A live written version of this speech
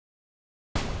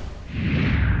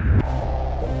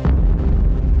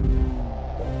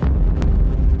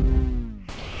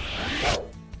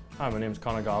Hi, my name is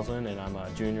Conor Gosselin, and I'm a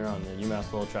junior on the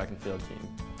UMass Lowell track and field team.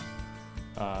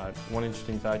 One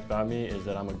interesting fact about me is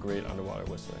that I'm a great underwater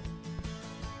whistler.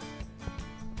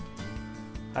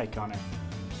 Hi, Connor.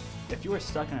 If you were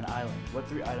stuck on an island, what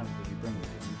 3 items would you bring with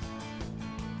you?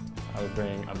 I would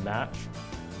bring a match,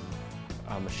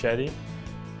 a machete,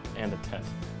 and a tent.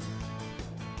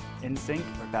 NSYNC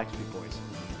or Backstreet Boys?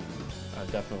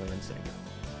 Definitely NSYNC.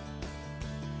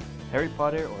 Harry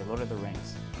Potter or Lord of the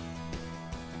Rings?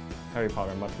 Harry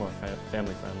Potter, much more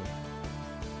family friendly.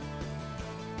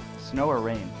 Snow or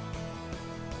rain?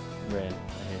 Rain,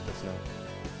 I hate the snow.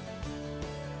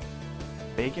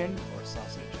 Bacon or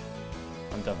sausage?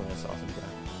 I'm definitely a sausage guy.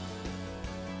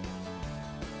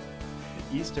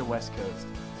 East or West Coast?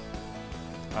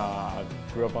 I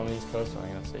grew up on the East Coast, so I'm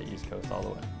going to say East Coast all the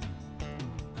way.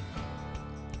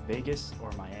 Vegas or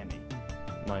Miami?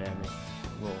 Miami.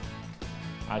 Well,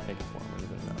 I think it's warmer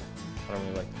even though I don't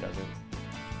really like the desert.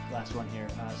 Last one here.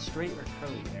 Straight or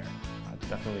curly hair?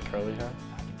 Definitely curly hair.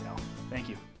 I can tell. Thank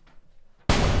you.